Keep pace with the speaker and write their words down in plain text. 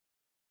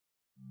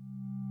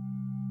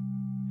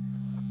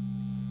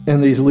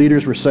And these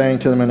leaders were saying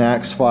to them in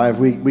Acts 5,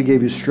 we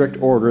gave you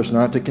strict orders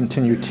not to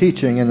continue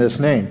teaching in this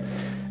name.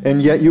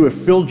 And yet you have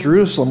filled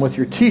Jerusalem with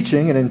your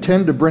teaching and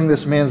intend to bring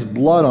this man's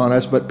blood on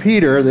us. But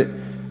Peter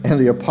and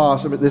the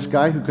apostle, this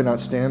guy who could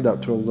not stand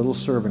up to a little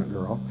servant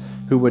girl,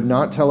 who would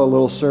not tell a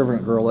little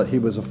servant girl that he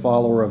was a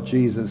follower of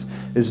Jesus,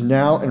 is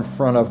now in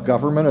front of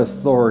government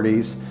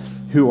authorities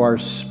who are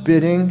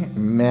spitting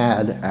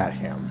mad at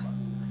him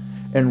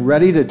and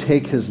ready to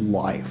take his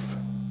life.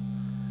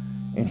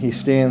 And he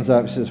stands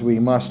up and says, we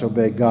must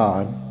obey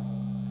God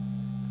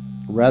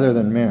rather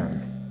than men.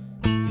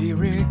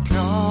 Here it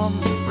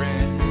comes, a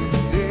brand new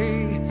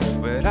day,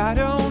 but I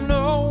don't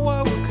know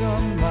what will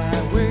come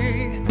my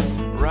way.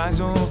 Rise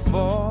or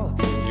fall,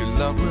 your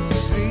love will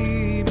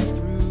see me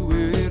through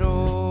it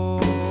all.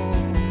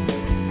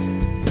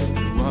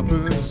 New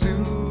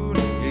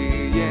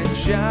opportunity and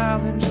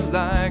challenge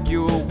like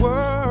your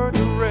word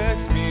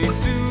directs me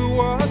to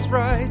what's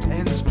right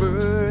and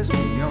spurs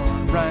me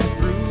on right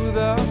through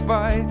the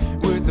fight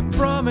with the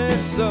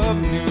promise of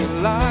new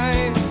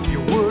life. Your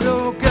word,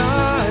 oh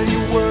God,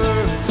 your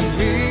word to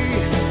me,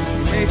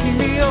 making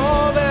me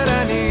all that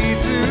I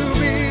need to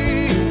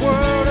be. Your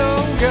word,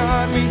 oh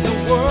God, means the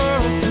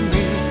world to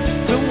me,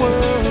 the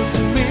world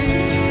to me.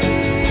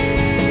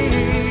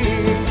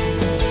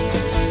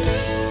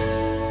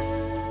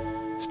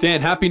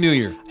 Stan, Happy New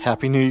Year.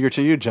 Happy New Year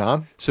to you,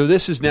 John. So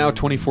this is now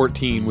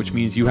 2014, which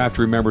means you have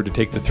to remember to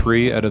take the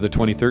 3 out of the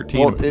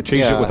 2013 and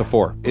change it with a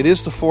 4. It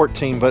is the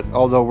 14, but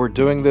although we're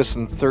doing this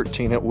in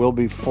 13, it will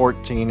be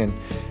 14,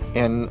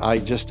 and I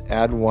just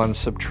add 1,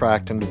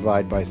 subtract, and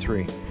divide by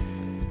 3.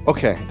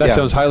 Okay. That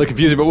sounds highly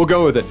confusing, but we'll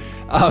go with it.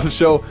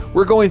 So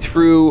we're going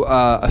through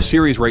a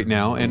series right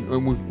now,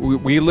 and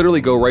we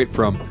literally go right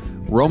from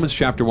Romans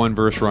chapter 1,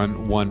 verse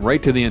 1,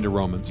 right to the end of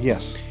Romans.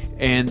 Yes.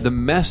 And the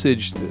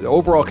message, the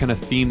overall kind of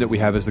theme that we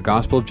have is the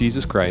gospel of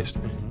Jesus Christ,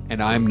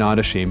 and I'm not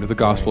ashamed of the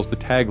gospel is the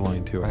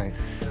tagline to it.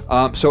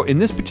 Right. So in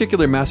this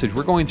particular message,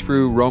 we're going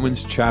through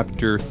Romans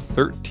chapter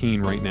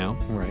 13 right now.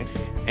 Right.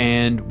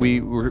 And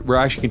we're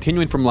actually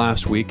continuing from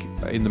last week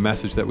in the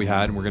message that we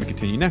had, and we're going to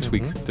continue next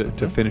week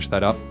to finish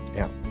that up.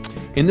 Yeah.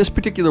 In this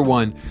particular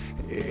one,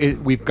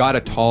 we've got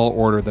a tall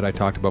order that I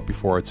talked about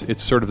before.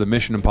 It's sort of the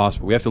mission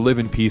impossible. We have to live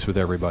in peace with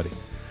everybody,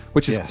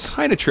 which is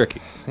kind of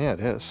tricky. Yeah, it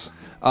is.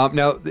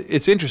 Now,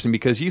 it's interesting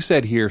because you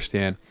said here,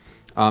 Stan,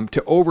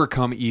 to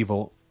overcome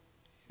evil,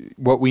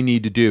 what we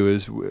need to do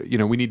is,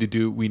 we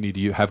need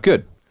to have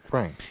good.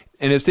 Right.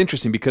 And it's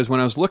interesting because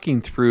when I was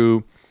looking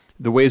through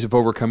the ways of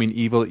overcoming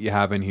evil that you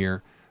have in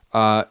here,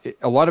 a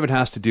lot of it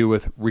has to do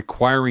with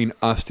requiring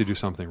us to do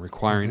something,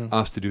 requiring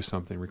us to do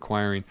something,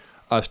 requiring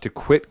us to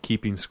quit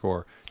keeping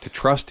score, to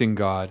trust in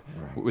God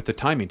with the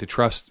timing, to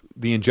trust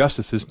the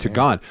injustices to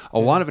God. A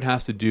lot of it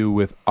has to do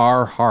with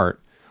our heart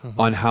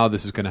on how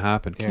this is going to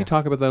happen. Can you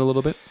talk about that a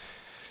little bit?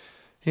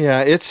 Yeah,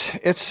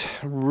 it's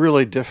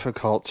really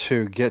difficult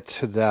to get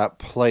to that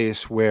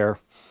place where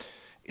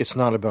it's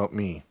not about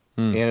me.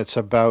 And it's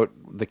about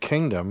the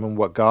kingdom and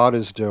what God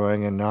is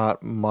doing and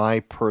not my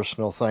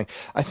personal thing.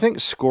 I think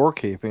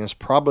scorekeeping is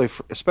probably,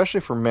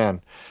 especially for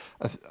men,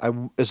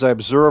 as I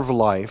observe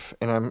life,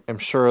 and I'm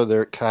sure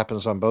it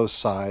happens on both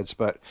sides,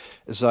 but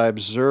as I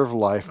observe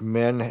life,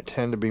 men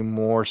tend to be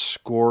more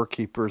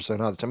scorekeepers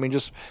than others. I mean,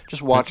 just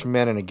watch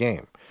men in a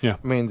game. Yeah.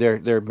 I mean,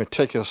 they're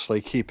meticulously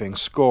keeping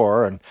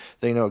score, and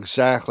they know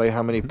exactly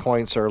how many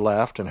points are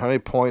left and how many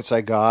points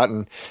I got.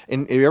 And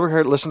have you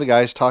ever listen to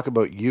guys talk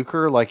about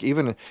euchre? Like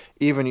even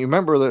you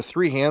remember the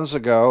 3 hands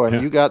ago,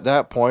 and you got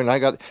that point, and I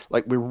got,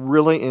 like, we're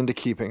really into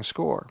keeping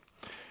score.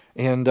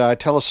 And I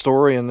tell a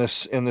story in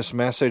this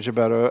message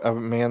about a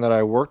man that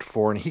I worked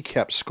for, and he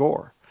kept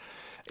score.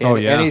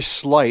 And any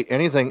slight,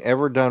 anything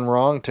ever done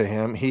wrong to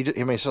him,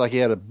 it's like he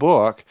had a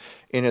book,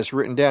 and it's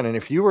written down. And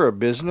if you were a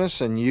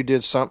business and you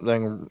did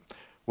something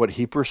what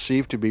he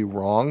perceived to be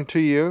wrong to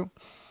you,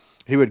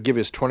 he would give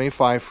his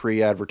 25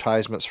 free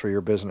advertisements for your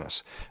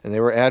business. And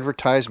they were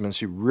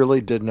advertisements you really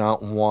did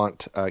not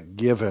want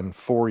given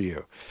for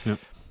you. Yep.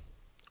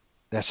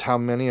 That's how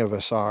many of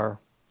us are.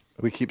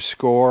 We keep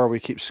score. We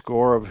keep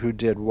score of who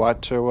did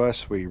what to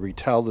us. We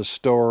retell the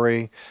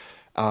story.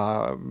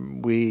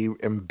 We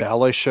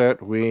embellish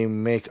it. We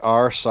make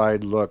our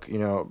side look,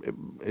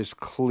 as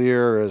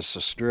clear as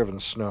a driven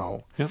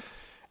snow. Yep.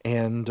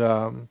 And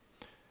you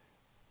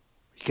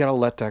got to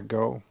let that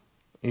go.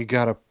 You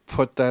got to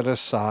put that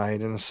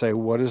aside and say,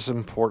 what is the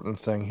important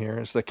thing here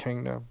is the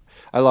kingdom.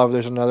 I love,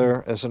 there's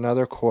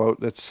another quote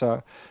that's,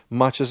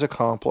 much is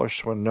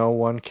accomplished when no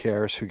one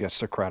cares who gets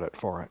the credit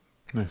for it.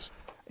 Nice.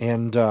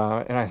 And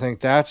I think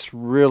that's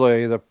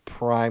really the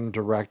prime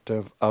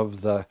directive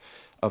of the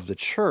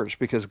church,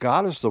 because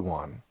God is the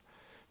one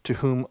to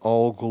whom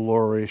all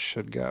glory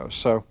should go.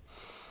 So,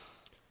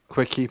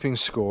 quit keeping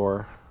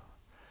score.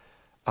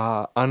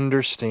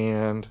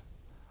 Understand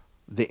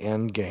the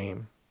end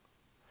game.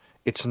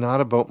 It's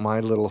not about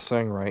my little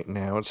thing right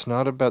now. It's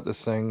not about the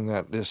thing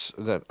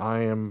that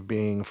I am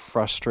being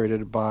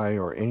frustrated by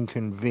or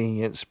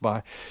inconvenienced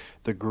by.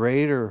 The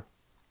greater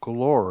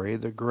glory,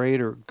 the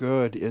greater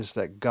good is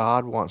that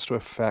God wants to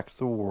affect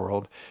the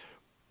world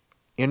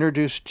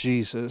introduce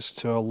Jesus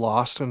to a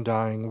lost and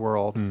dying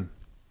world,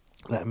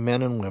 that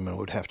men and women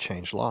would have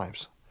changed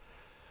lives.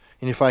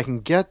 And if I can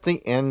get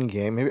the end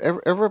game, have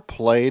you ever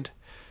played?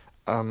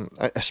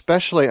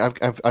 Especially,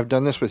 I've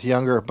done this with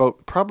younger,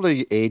 about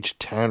probably age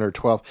 10 or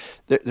 12.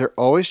 They're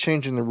always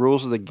changing the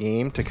rules of the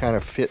game to kind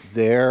of fit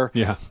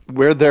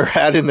where they're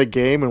at in the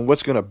game and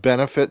what's going to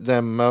benefit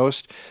them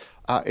most.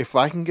 If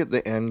I can get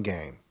the end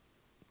game,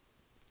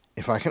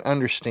 if I can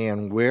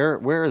understand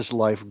where is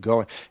life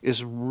going,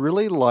 is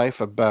really life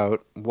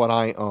about what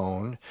I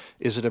own?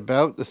 Is it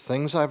about the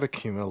things I've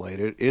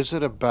accumulated? Is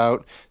it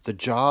about the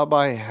job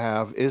I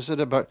have? Is it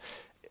about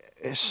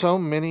so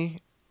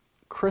many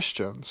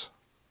Christians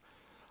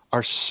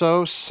are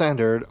so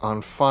centered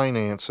on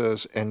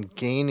finances and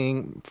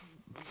gaining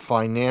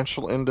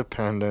financial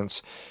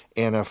independence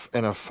and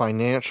a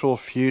financial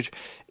future.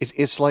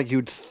 It's like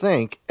you'd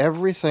think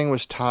everything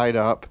was tied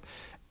up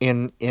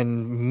in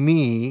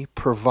me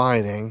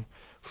providing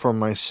for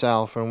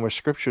myself, and where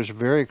Scripture is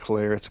very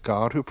clear, it's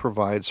God who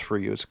provides for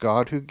you. It's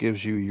God who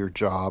gives you your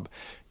job,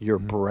 your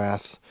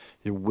breath,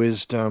 your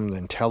wisdom, the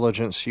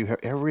intelligence you have.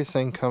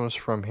 Everything comes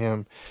from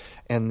Him.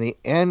 And the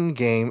end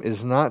game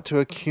is not to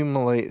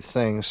accumulate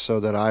things so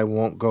that I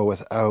won't go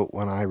without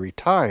when I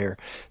retire.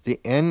 The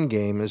end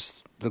game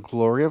is the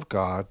glory of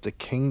God, the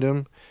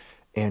kingdom,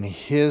 and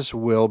His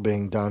will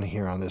being done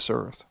here on this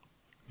earth.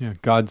 Yeah,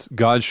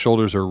 God's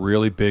shoulders are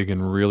really big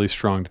and really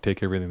strong to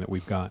take everything that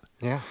we've got.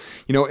 Yeah.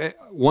 You know,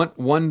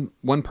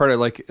 one part I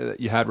like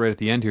you had right at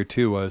the end here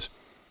too was,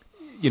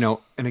 you know,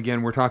 and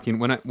again we're talking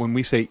when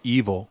we say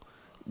evil,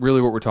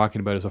 really what we're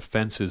talking about is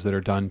offenses that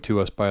are done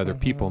to us by other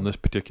people in this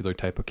particular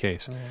type of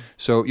case.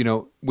 So, you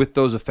know, with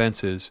those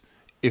offenses,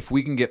 if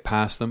we can get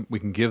past them, we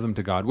can give them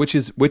to God, which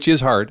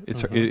is hard.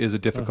 It is a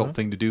difficult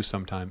thing to do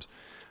sometimes.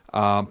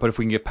 But if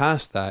we can get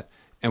past that,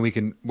 and we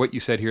can, what you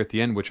said here at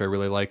the end, which I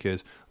really like,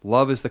 is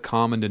love is the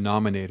common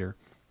denominator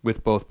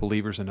with both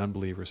believers and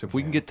unbelievers. If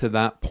we can get to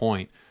that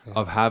point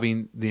of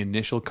having the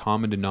initial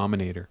common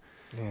denominator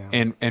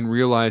and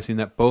realizing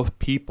that both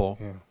people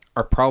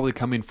are probably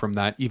coming from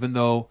that, even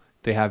though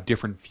they have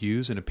different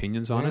views and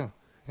opinions on it,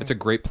 it's a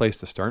great place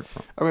to start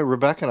from. I mean,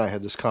 Rebecca and I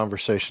had this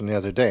conversation the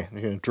other day. We're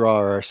going to draw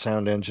our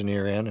sound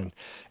engineer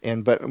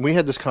in, but we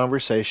had this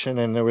conversation,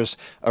 and there was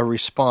a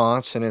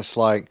response, and it's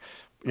like,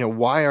 you know,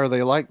 why are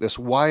they like this?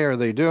 Why are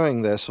they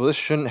doing this? Well, this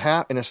shouldn't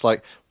happen. And it's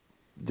like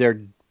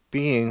they're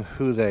being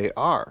who they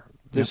are.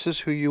 This is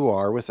who you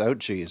are without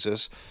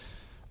Jesus.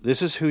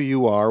 This is who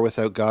you are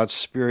without God's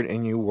Spirit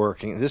in you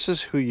working. This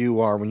is who you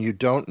are when you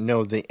don't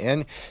know the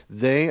end.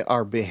 They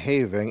are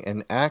behaving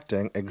and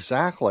acting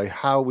exactly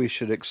how we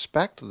should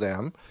expect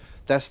them.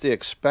 That's the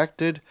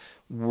expected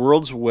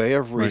world's way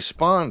of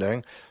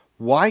responding.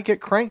 Why get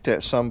cranked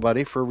at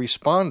somebody for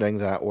responding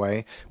that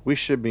way? We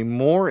should be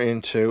more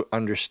into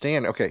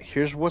understanding, okay,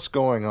 here's what's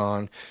going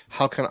on.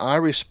 How can I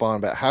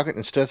respond back? How can,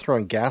 instead of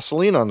throwing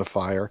gasoline on the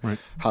fire,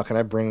 how can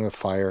I bring the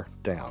fire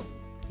down?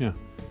 Yeah.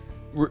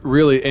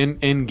 Really,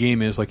 end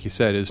game is, like you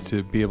said, is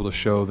to be able to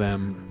show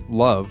them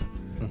love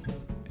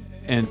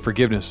and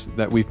forgiveness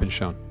that we've been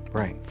shown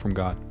from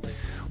God.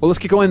 Well, let's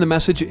get going in the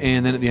message,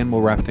 and then at the end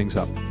we'll wrap things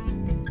up.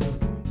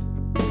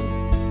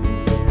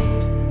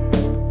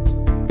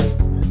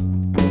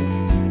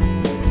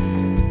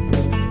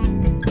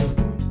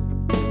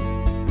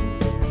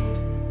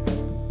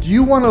 Do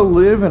you want to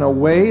live in a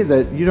way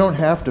that you don't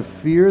have to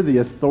fear the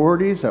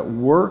authorities at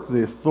work,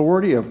 the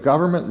authority of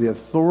government, the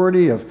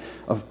authority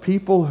of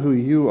people who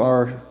you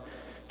are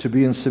to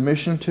be in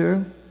submission to?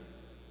 Do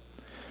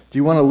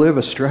you want to live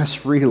a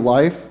stress-free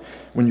life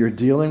when you're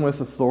dealing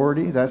with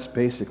authority? That's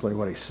basically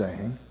what he's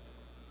saying.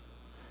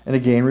 And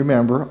again,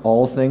 remember,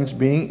 all things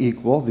being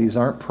equal, these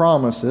aren't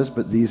promises,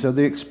 but these are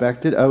the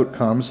expected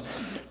outcomes.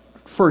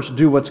 First,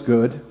 do what's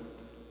good.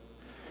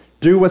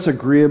 Do what's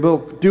agreeable.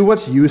 Do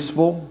what's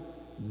useful.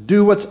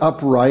 Do what's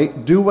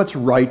upright, do what's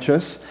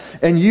righteous,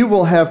 and you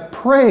will have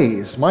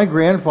praise. My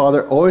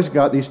grandfather always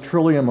got these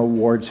Trillium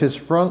Awards. His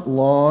front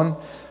lawn,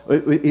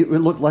 it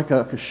looked like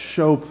a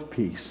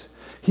showpiece.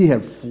 He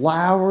had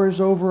flowers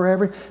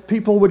over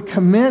people would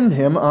commend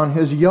him on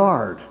his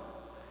yard.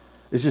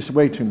 It's just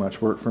way too much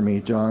work for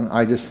me, John.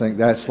 I just think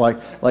that's like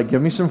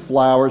give me some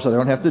flowers I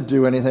don't have to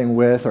do anything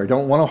with, or I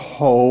don't want to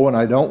hoe, and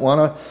I don't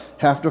want to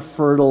have to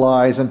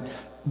fertilize, and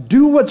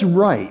do what's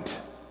right.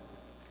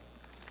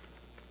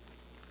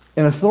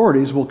 And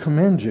authorities will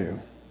commend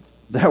you.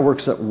 That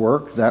works at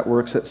work. That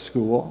works at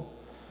school.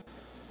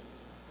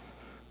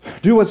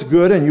 Do what's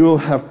good, and you will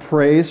have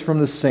praise from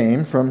the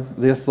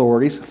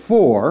authorities.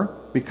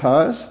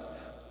 Because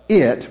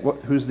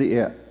who's the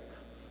it?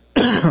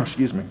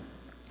 Excuse me.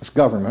 It's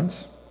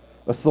governments,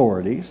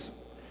 authorities.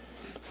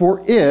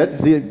 For it,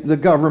 the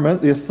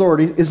government, the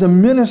authorities, is a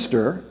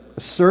minister,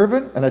 a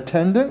servant, an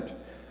attendant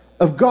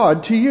of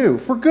God to you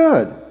for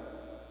good.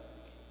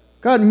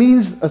 God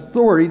means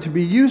authority to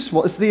be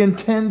useful. It's the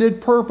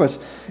intended purpose.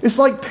 It's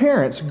like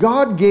parents.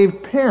 God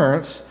gave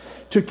parents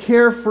to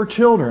care for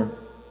children,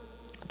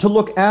 to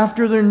look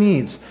after their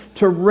needs,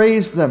 to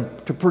raise them,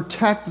 to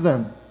protect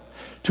them,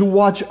 to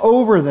watch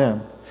over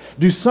them.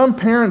 Do some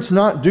parents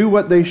not do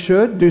what they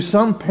should? Do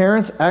some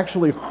parents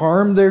actually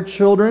harm their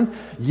children?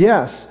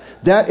 Yes.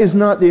 That is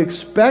not the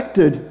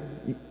expected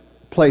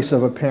place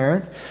of a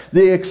parent.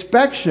 The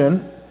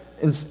expectation,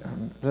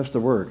 that's the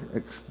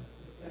word.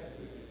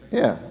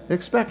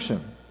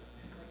 Expectation.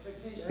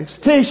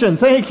 Expectation.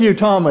 Thank you,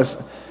 Thomas.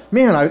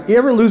 Man, you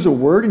ever lose a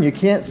word and you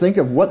can't think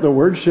of what the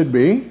word should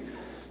be?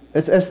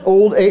 It's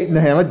old,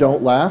 Hannah,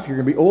 don't laugh. You're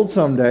going to be old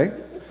someday.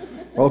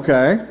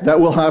 Okay, that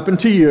will happen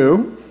to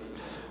you.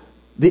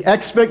 The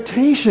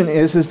expectation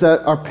is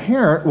that our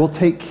parent will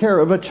take care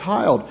of a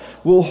child,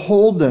 will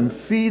hold them,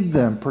 feed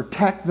them,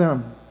 protect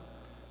them.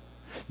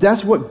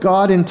 That's what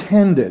God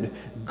intended.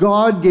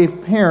 God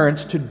gave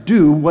parents to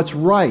do what's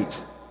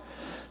right.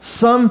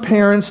 Some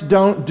parents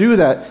don't do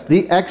that.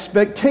 The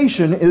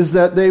expectation is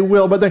that they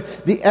will, but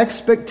the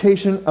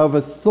expectation of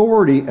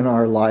authority in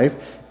our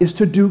life is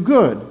to do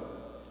good.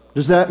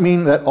 Does that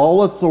mean that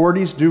all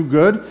authorities do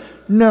good?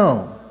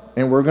 No.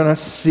 And we're going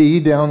to see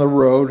down the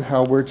road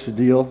how we're to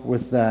deal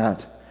with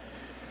that.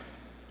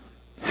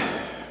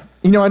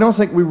 You know, I don't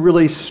think we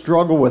really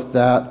struggle with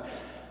that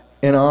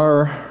in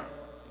our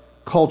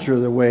culture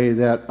the way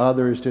that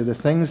others do. The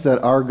things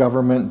that our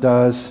government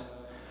does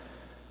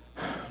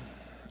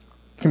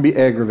can be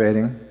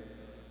aggravating,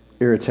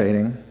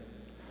 irritating.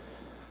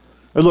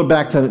 I look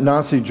back to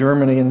Nazi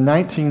Germany. In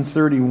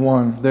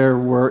 1931, there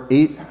were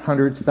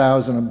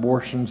 800,000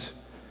 abortions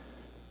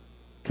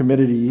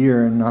committed a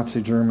year in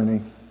Nazi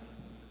Germany.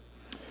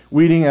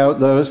 Weeding out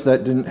those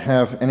that didn't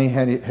have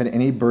had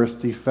any birth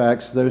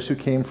defects, those who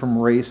came from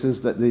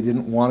races that they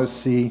didn't want to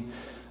see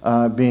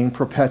being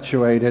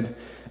perpetuated.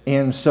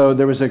 And so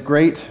there was a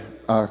great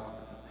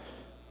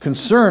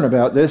concern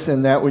about this,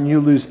 in that when you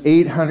lose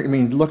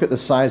 800, look at the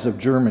size of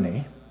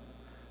Germany,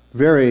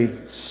 very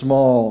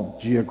small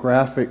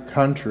geographic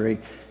country.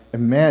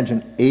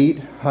 Imagine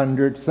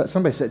 800,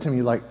 somebody said to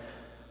me, like,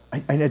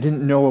 I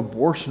didn't know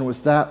abortion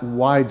was that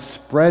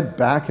widespread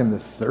back in the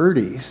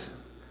 30s.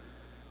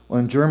 Well,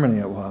 in Germany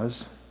it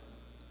was.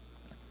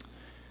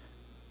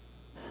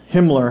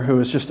 Himmler, who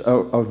was just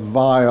a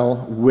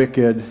vile,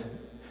 wicked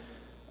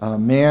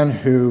man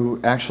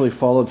who actually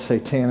followed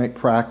satanic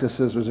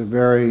practices, was it's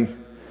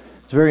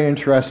very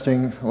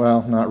interesting,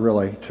 well, not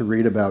really, to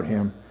read about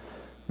him.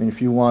 I mean,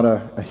 if you want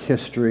a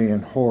history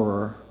and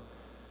horror,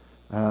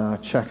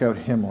 check out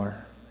Himmler.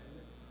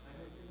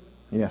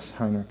 Yes,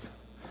 Heinrich.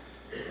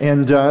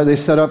 And they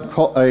set up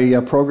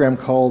a program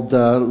called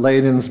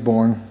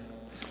Lebensborn.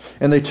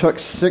 And they took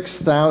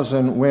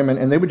 6,000 women,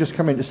 and they would just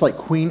come in, just like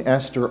Queen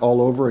Esther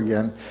all over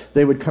again.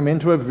 They would come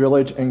into a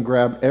village and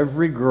grab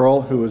every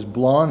girl who was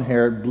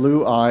blonde-haired,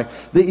 blue-eyed.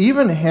 They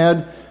even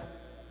had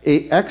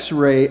an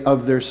X-ray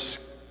of their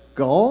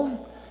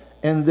skull,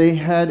 and they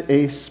had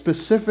a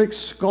specific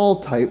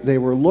skull type they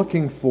were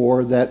looking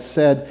for that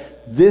said,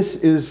 this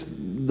is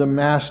the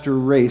master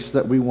race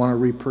that we want to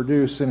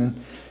reproduce.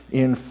 And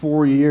in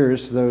 4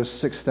 years, those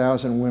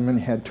 6,000 women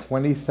had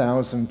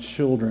 20,000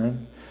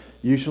 children,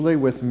 usually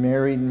with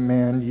married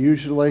men.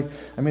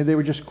 They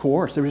were just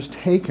coerced. They were just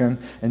taken,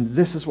 and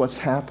this is what's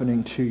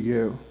happening to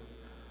you.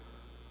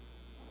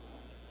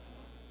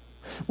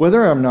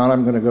 Whether or not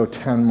I'm going to go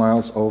 10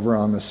 miles over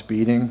on the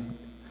speeding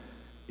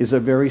is a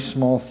very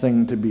small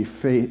thing to be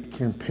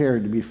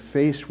compared to be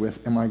faced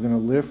with. Am I going to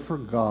live for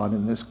God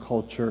in this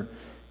culture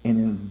and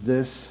in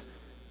this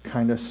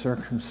kind of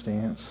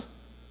circumstance?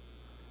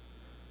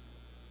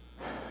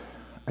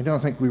 I don't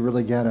think we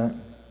really get it.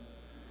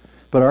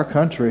 But our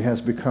country has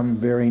become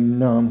very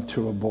numb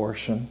to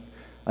abortion.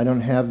 I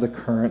don't have the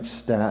current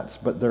stats,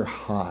 but they're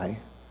high,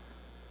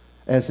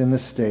 as in the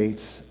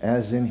States,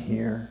 as in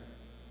here.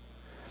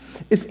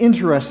 It's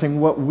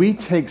interesting what we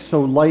take so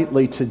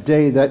lightly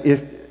today, that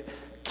if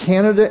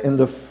Canada in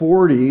the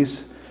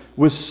 40s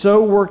was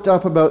so worked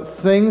up about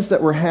things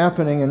that were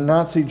happening in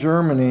Nazi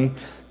Germany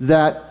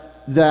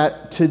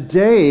that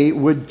today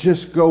would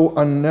just go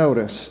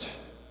unnoticed.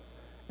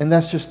 And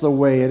that's just the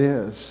way it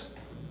is.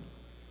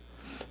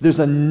 There's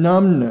a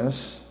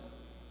numbness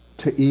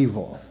to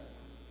evil.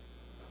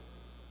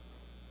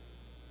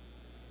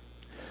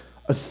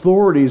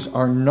 Authorities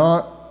are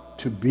not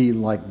to be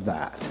like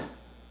that.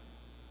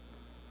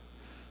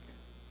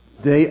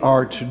 They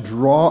are to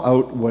draw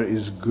out what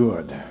is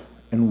good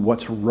and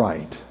what's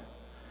right.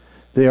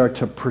 They are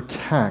to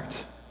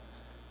protect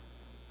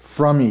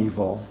from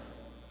evil,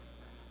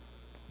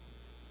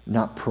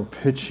 not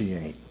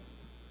propitiate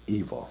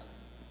evil.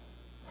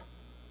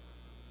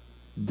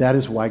 That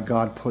is why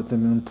God put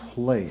them in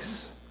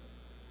place,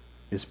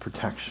 is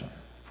protection.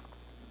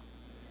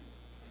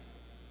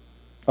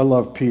 I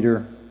love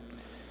Peter.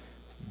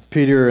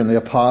 Peter and the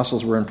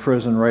apostles were in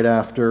prison right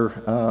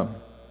after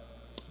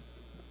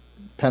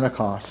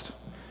Pentecost.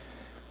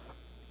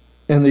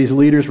 And these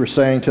leaders were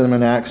saying to them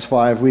in Acts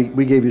 5,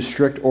 we gave you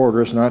strict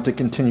orders not to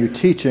continue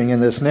teaching in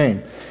this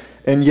name.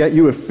 And yet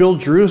you have filled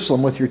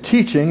Jerusalem with your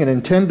teaching and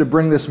intend to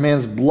bring this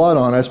man's blood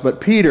on us. But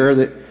Peter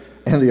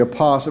and the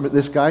apostle,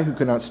 this guy who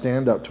could not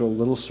stand up to a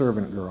little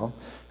servant girl,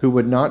 who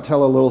would not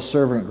tell a little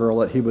servant girl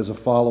that he was a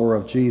follower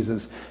of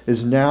Jesus,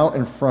 is now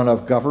in front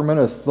of government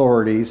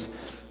authorities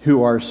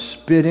who are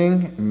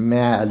spitting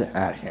mad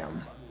at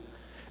him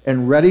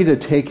and ready to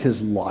take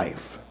his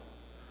life.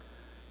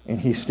 And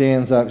he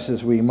stands up and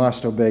says, we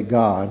must obey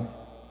God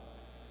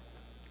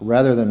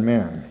rather than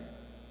men.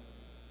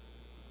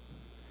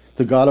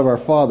 The God of our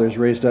fathers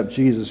raised up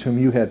Jesus, whom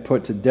you had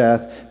put to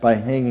death by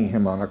hanging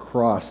him on a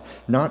cross.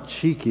 Not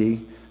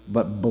cheeky,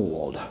 but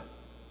bold.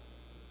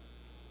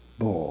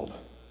 Bold.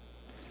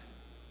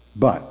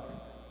 But,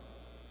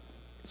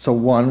 so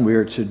one, we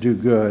are to do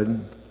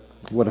good.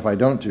 What if I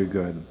don't do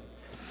good?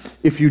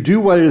 If you do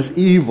what is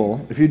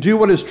evil, if you do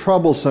what is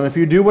troublesome, if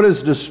you do what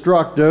is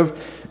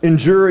destructive,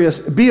 injurious,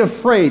 be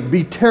afraid,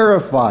 be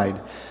terrified.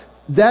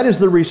 That is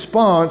the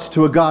response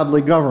to a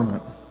godly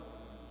government.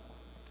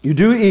 You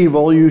do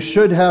evil, you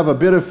should have a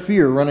bit of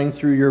fear running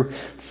through your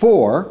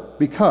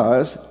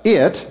because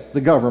it, the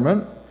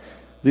government,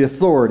 the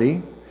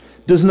authority,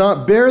 does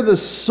not bear the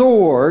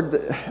sword,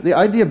 the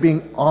idea of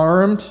being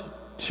armed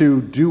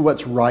to do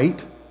what's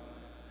right,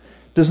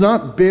 does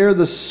not bear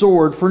the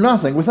sword for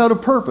nothing, without a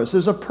purpose.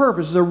 There's a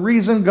purpose. There's a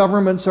reason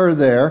governments are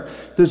there.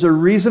 There's a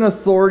reason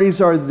authorities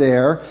are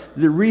there.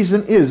 The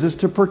reason is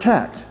to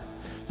protect.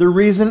 The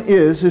reason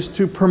is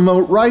to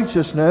promote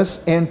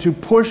righteousness and to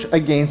push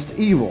against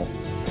evil.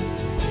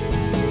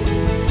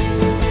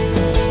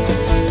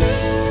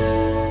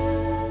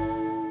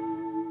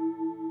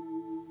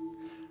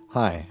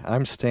 Hi,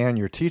 I'm Stan,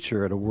 your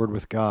teacher at A Word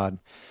with God.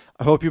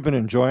 I hope you've been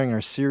enjoying our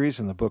series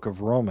in the book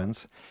of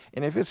Romans,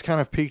 and if it's kind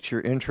of piqued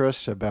your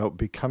interest about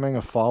becoming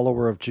a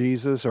follower of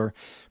Jesus, or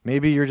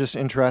maybe you're just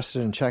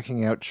interested in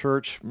checking out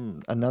church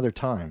another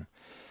time,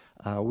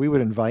 we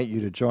would invite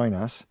you to join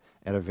us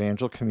at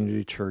Evangel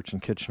Community Church in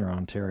Kitchener,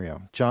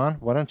 Ontario. John,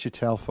 why don't you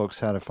tell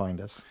folks how to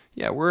find us?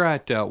 Yeah, we're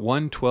at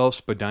 112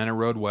 Spadina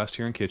Road West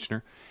here in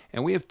Kitchener,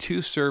 and we have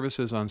 2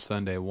 services on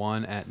Sunday,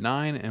 one at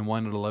 9 and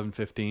one at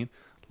 11:15.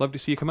 Love to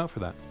see you come out for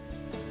that.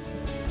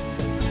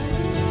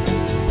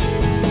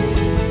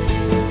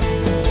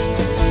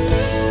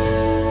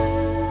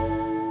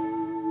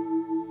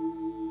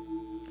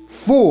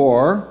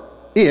 For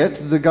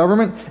it, the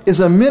government,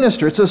 is a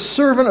minister. It's a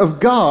servant of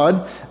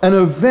God, an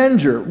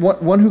avenger,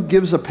 one who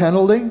gives a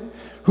penalty,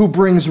 who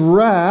brings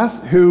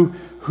wrath, who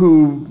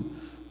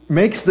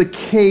makes the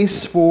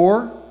case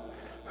for,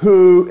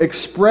 who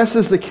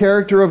expresses the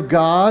character of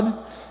God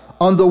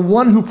on the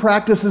one who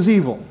practices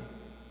evil.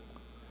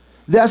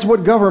 That's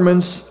what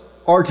governments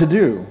are to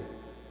do.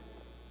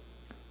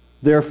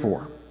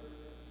 Therefore,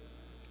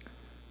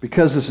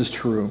 because this is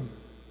true,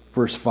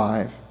 verse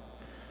 5,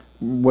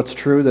 what's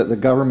true, that the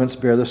governments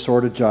bear the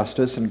sword of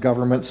justice and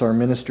governments are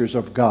ministers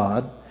of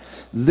God.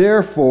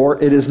 Therefore,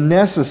 it is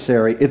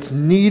necessary, it's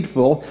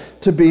needful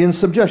to be in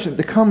subjection,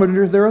 to come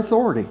under their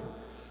authority.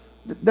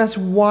 That's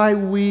why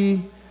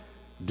we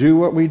do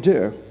what we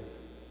do.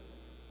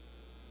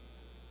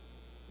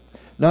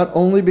 Not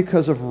only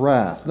because of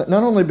wrath,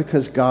 not only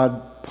because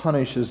God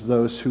punishes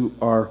those who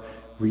are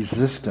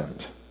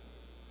resistant,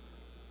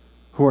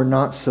 who are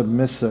not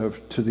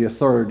submissive to the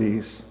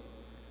authorities,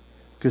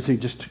 because he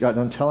just got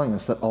done telling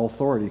us that all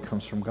authority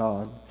comes from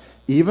God.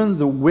 Even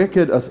the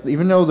wicked,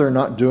 even though they're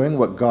not doing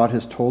what God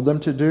has told them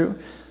to do,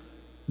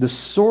 the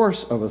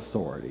source of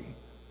authority,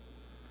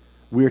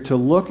 we are to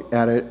look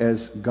at it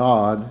as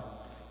God,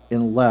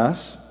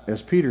 unless,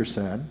 as Peter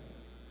said,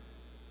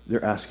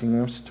 they're asking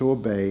us to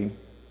obey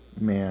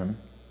man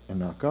and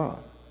not God.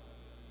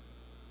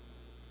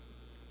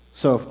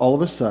 So if all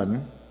of a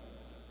sudden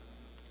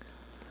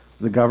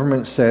the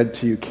government said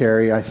to you,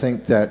 Carrie, I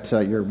think that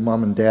your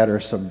mom and dad are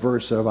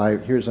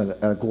subversive. Here's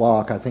a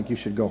Glock. I think you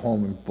should go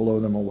home and blow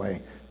them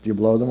away. Do you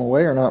blow them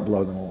away or not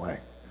blow them away?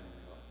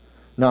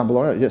 Not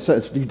blow them. So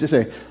you just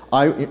say,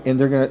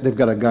 they've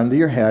got a gun to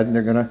your head,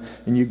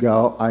 and you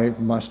go, I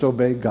must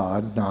obey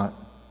God, not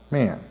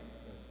man.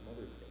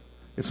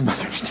 It's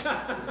Mother's Day.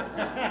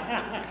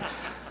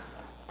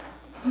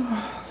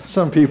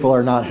 Some people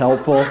are not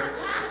helpful.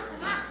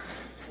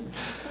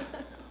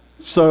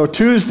 So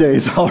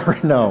Tuesdays,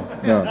 no.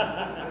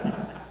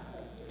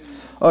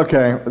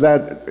 Okay,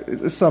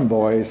 some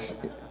boys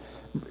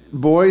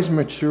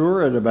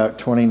mature at about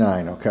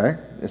 29. Okay,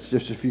 it's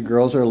just a few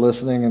girls are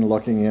listening and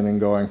looking in and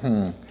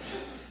going,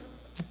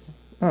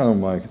 Oh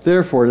my!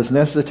 Therefore, it is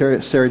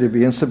necessary to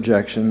be in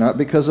subjection, not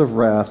because of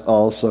wrath,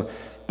 also,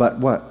 but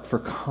what? For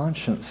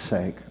conscience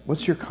sake.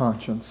 What's your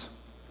conscience?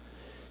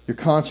 Your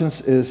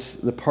conscience is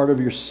the part of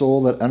your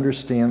soul that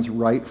understands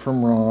right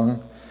from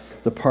wrong,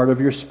 the part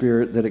of your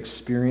spirit that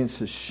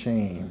experiences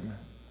shame.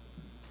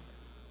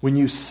 When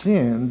you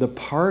sin, the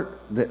part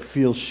that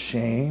feels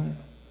shame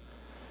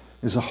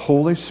is a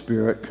Holy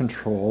Spirit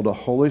controlled, a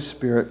Holy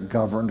Spirit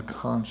governed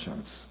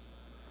conscience.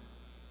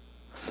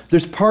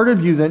 There's part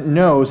of you that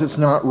knows it's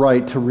not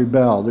right to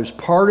rebel. There's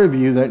part of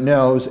you that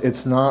knows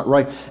it's not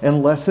right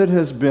unless it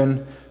has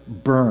been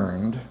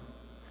burned,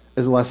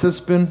 unless it's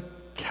been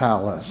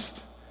calloused,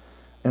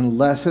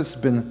 unless it's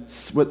been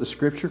what the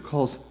Scripture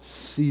calls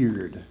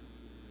seared.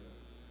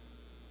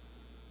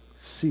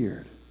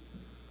 Seared.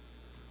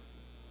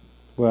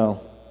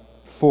 Well,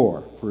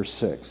 4, verse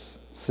 6,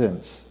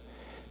 since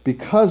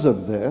because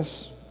of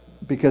this,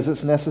 because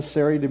it's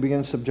necessary to be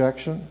in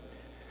subjection.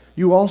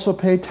 You also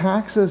pay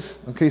taxes.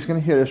 Okay, he's going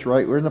to hit us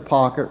right. We're in the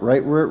pocket,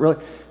 right where it really...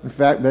 In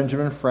fact,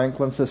 Benjamin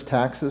Franklin says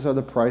taxes are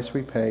the price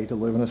we pay to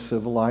live in a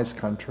civilized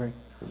country.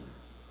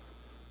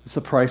 It's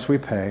the price we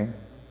pay.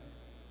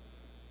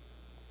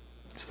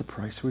 It's the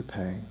price we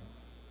pay.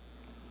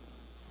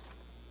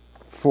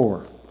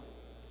 4,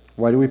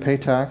 why do we pay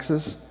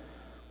taxes?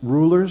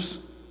 Rulers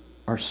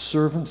are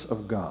servants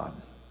of God.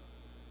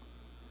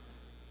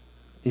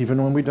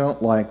 Even when we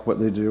don't like what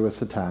they do with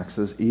the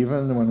taxes,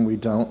 even when we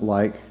don't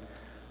like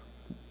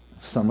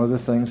some of the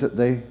things that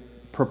they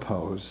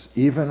propose,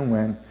 even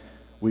when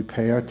we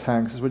pay our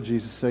taxes, what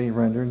Jesus said,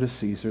 render unto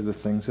Caesar the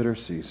things that are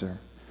Caesar,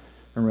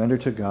 and render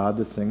to God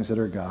the things that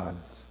are God's.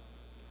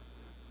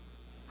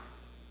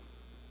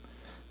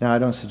 Now, I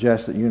don't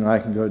suggest that you and I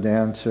can go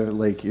down to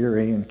Lake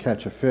Erie and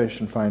catch a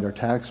fish and find our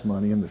tax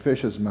money in the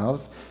fish's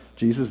mouth.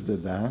 Jesus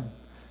did that.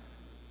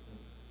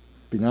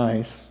 Be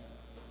nice.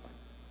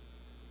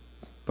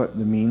 But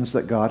the means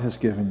that God has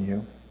given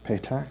you, pay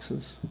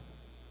taxes.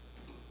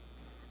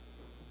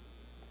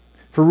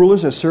 For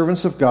rulers are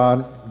servants of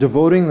God,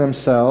 devoting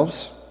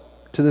themselves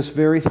to this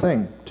very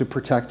thing, to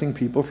protecting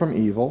people from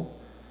evil.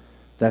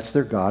 That's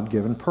their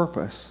God-given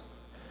purpose.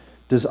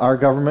 Does our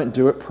government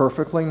do it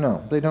perfectly?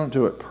 No, they don't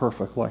do it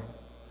perfectly.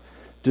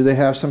 Do they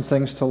have some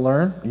things to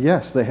learn?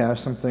 Yes, they have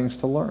some things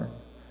to learn.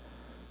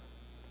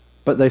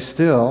 But they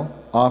still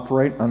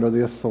operate under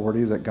the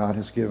authority that God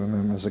has given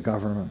them as a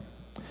government.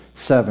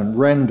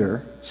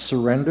 7,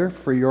 surrender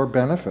for your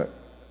benefit.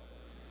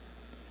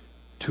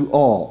 To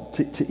all,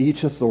 to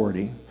each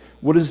authority.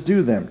 What is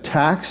due them?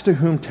 Tax to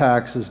whom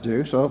tax is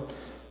due, so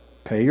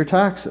pay your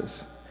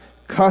taxes.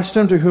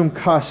 Custom to whom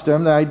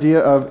custom, the idea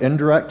of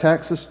indirect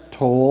taxes,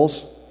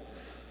 tolls.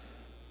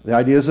 The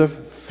ideas of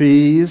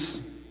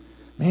fees.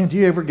 Man, do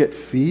you ever get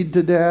feed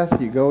to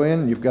death? You go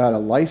in, you've got a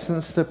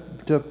license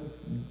to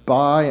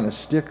buy and a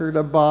sticker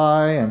to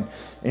buy, and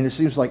it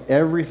seems like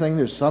everything,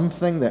 there's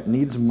something that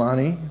needs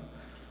money.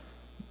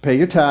 Pay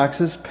your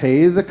taxes,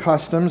 pay the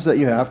customs that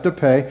you have to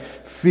pay.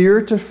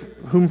 Fear to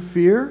whom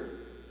fear?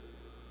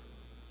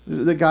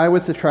 The guy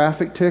with the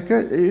traffic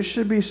ticket, there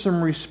should be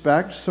some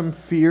respect, some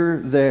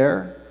fear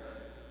there.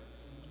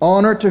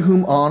 Honor to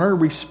whom honor,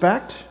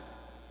 respect.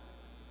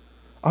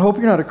 I hope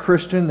you're not a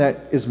Christian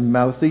that is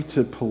mouthy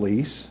to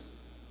police.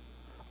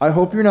 I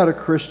hope you're not a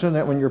Christian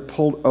that when you're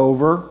pulled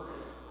over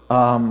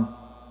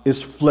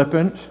is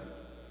flippant.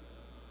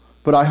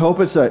 But I hope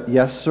it's a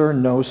yes sir,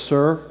 no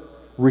sir,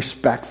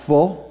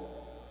 respectful.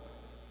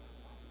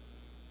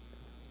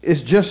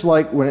 It's just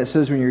like when it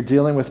says when you're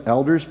dealing with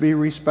elders, be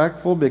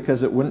respectful,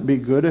 because it wouldn't be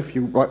good if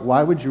you...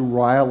 Why would you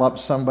rile up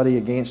somebody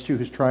against you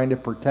who's trying to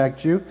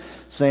protect you?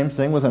 Same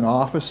thing with an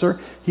officer.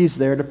 He's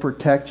there to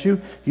protect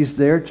you. He's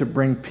there to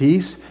bring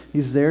peace.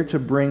 He's there to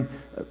bring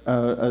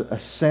a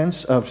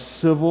sense of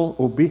civil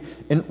obedience.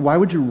 And why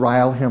would you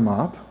rile him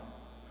up?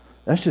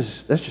 That's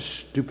just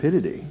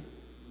stupidity.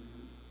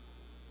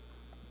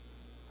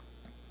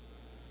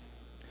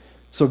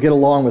 So get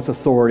along with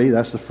authority.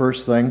 That's the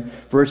first thing.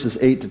 Verses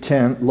 8 to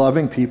 10.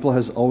 Loving people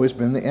has always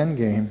been the end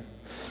game.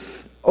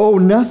 Owe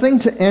nothing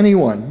to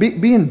anyone.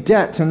 Be in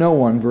debt to no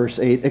one, verse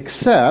 8,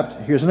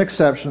 except, here's an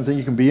exception, that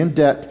you can be in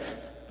debt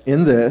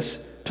in this,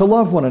 to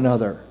love one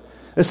another.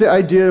 It's the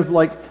idea of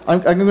like,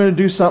 I'm going to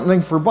do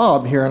something for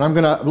Bob here, and I'm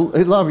going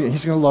to love you.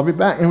 He's going to love me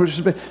back. And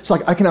it's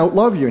like, I can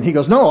outlove you. And he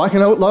goes, no, I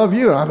can outlove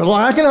you. And I'm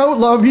like, I can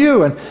outlove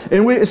you. And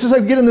it's just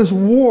like getting this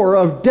war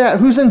of debt.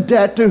 Who's in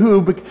debt to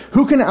who? But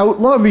who can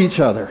outlove each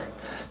other?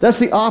 That's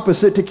the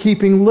opposite to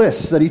keeping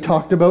lists that he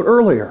talked about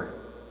earlier.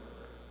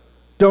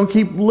 Don't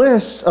keep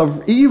lists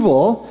of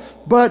evil,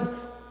 but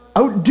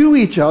outdo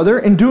each other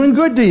in doing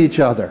good to each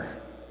other.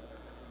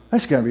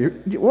 That's got to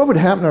be... What would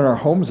happen in our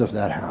homes if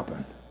that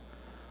happened?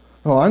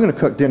 Oh, I'm going to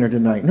cook dinner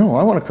tonight. No,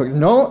 I want to cook.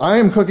 No, I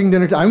am cooking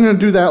dinner. I'm going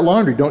to do that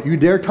laundry. Don't you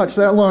dare touch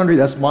that laundry.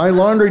 That's my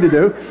laundry to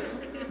do.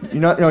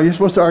 You're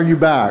supposed to argue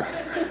back.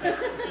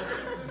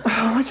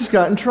 Oh, I just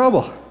got in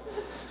trouble.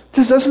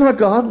 That's not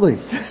godly.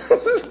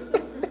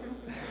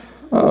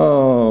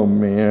 Oh,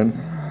 man.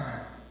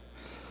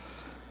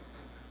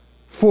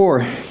 4,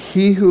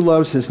 he who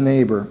loves his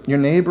neighbor. Your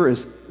neighbor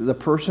is the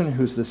person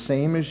who's the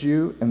same as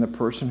you and the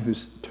person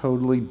who's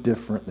totally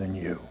different than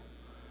you.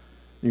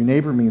 Your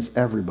neighbor means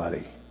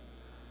everybody.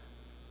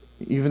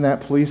 Even that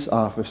police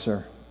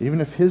officer,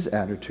 even if his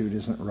attitude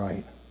isn't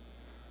right.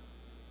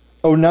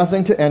 Owe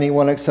nothing to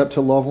anyone except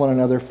to love one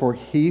another, for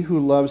he who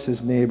loves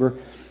his neighbor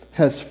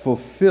has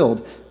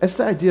fulfilled. That's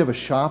the idea of a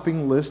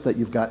shopping list that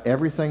you've got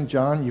everything,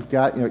 John. You've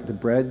got the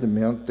bread, the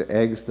milk, the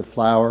eggs, the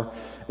flour,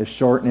 the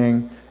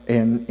shortening,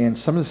 and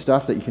some of the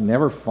stuff that you can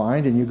never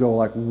find, and you go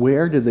like,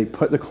 where did they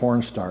put the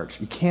cornstarch?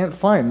 You can't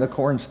find the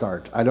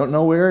cornstarch. I don't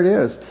know where it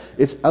is.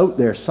 It's out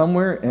there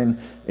somewhere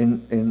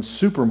in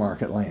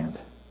supermarket land.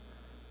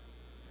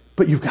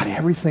 But you've got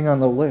everything on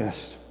the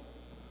list.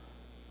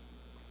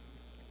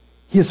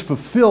 He has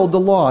fulfilled the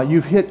law.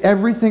 You've hit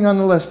everything on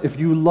the list. If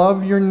you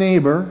love your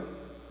neighbor,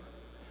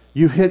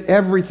 you've hit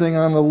everything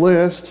on the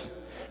list.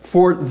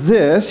 For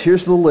this,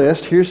 here's the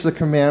list, here's the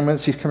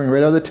commandments. He's coming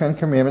right out of the 10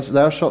 commandments.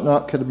 Thou shalt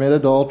not commit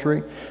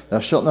adultery. Thou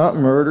shalt not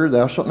murder.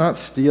 Thou shalt not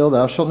steal.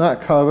 Thou shalt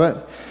not covet.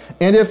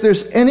 And if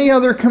there's any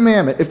other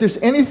commandment, if there's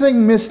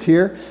anything missed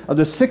here of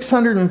the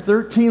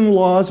 613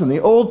 laws in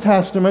the Old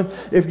Testament,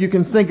 if you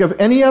can think of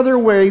any other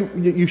way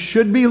you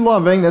should be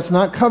loving that's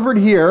not covered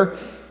here,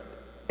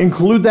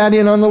 include that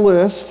in on the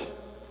list.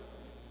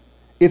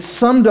 It's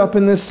summed up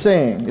in this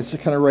saying. It's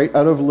kind of right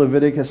out of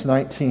Leviticus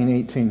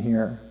 19:18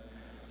 here.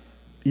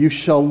 You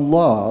shall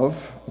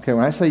love. Okay,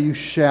 when I say you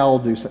shall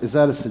do, is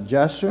that a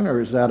suggestion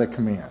or is that a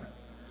command?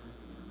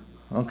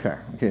 Okay,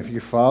 if your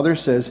father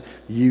says,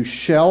 you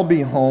shall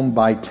be home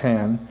by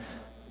 10,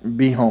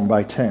 be home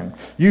by 10.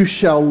 You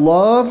shall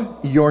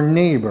love your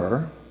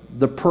neighbor,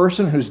 the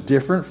person who's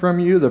different from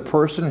you, the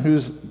person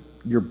who's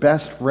your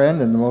best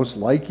friend and the most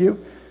like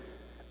you,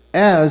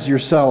 as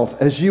yourself,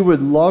 as you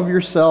would love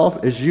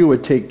yourself, as you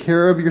would take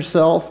care of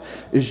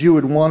yourself, as you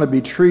would want to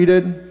be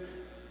treated.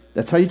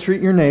 That's how you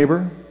treat your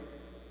neighbor.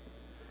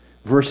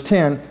 Verse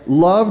 10,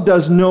 love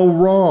does no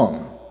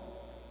wrong.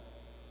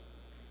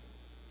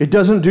 It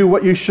doesn't do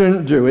what you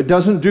shouldn't do. It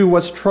doesn't do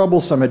what's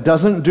troublesome. It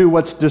doesn't do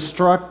what's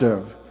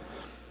destructive.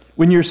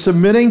 When you're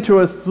submitting to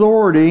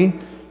authority,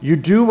 you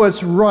do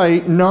what's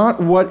right, not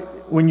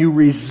what, when you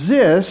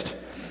resist,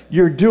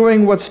 you're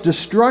doing what's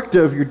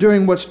destructive. You're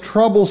doing what's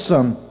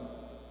troublesome.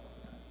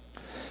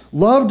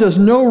 Love does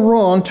no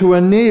wrong to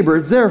a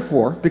neighbor.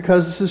 Therefore,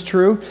 because this is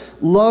true,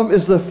 love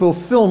is the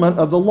fulfillment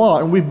of the law.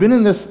 And we've been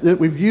in this,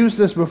 we've used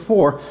this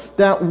before.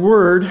 That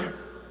word,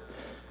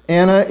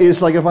 Anna,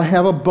 is like if I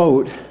have a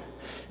boat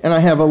and I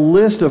have a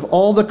list of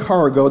all the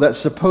cargo that's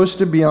supposed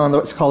to be on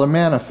what's called a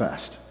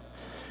manifest.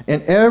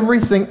 And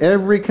everything,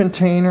 every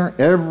container,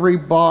 every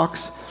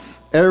box,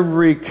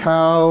 every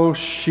cow,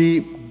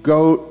 sheep,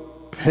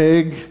 goat,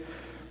 pig,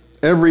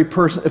 every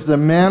person, if the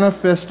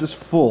manifest is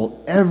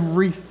full,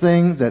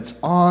 everything that's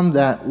on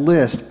that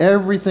list,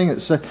 everything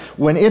that said,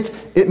 when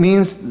it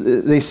means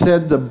they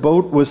said the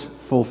boat was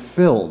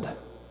fulfilled.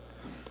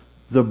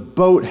 The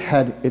boat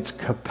had its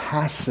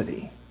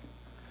capacity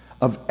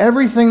of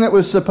everything that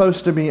was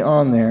supposed to be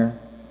on there.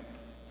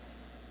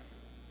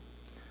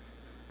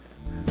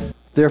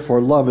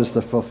 Therefore, love is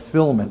the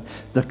fulfillment,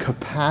 the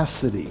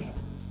capacity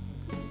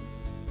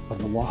of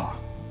the law.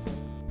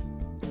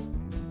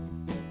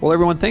 Well,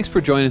 everyone, thanks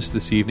for joining us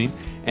this evening.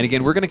 And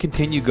again, we're going to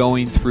continue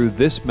going through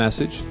this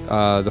message,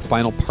 the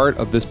final part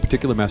of this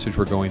particular message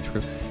we're going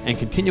through, and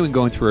continuing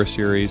going through our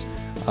series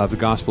of the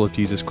Gospel of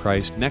Jesus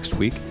Christ next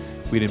week.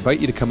 We'd invite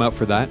you to come out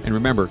for that. And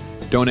remember,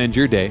 don't end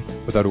your day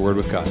without a word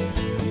with God.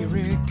 Here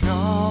it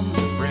comes,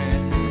 a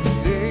brand new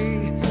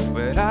day,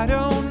 but I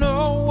don't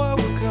know what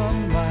will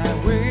come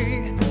my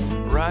way.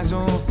 Rise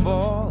or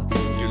fall,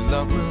 your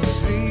love will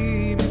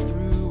see me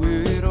through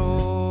it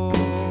all.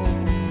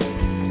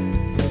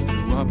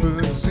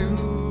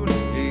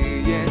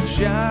 Opportunity and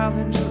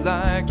challenge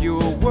like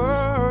your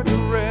word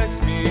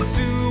directs me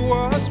to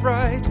what's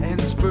right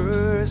and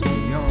spurs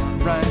me on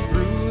right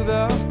through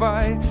the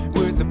fight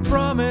with the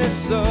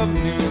promise of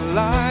new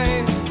life.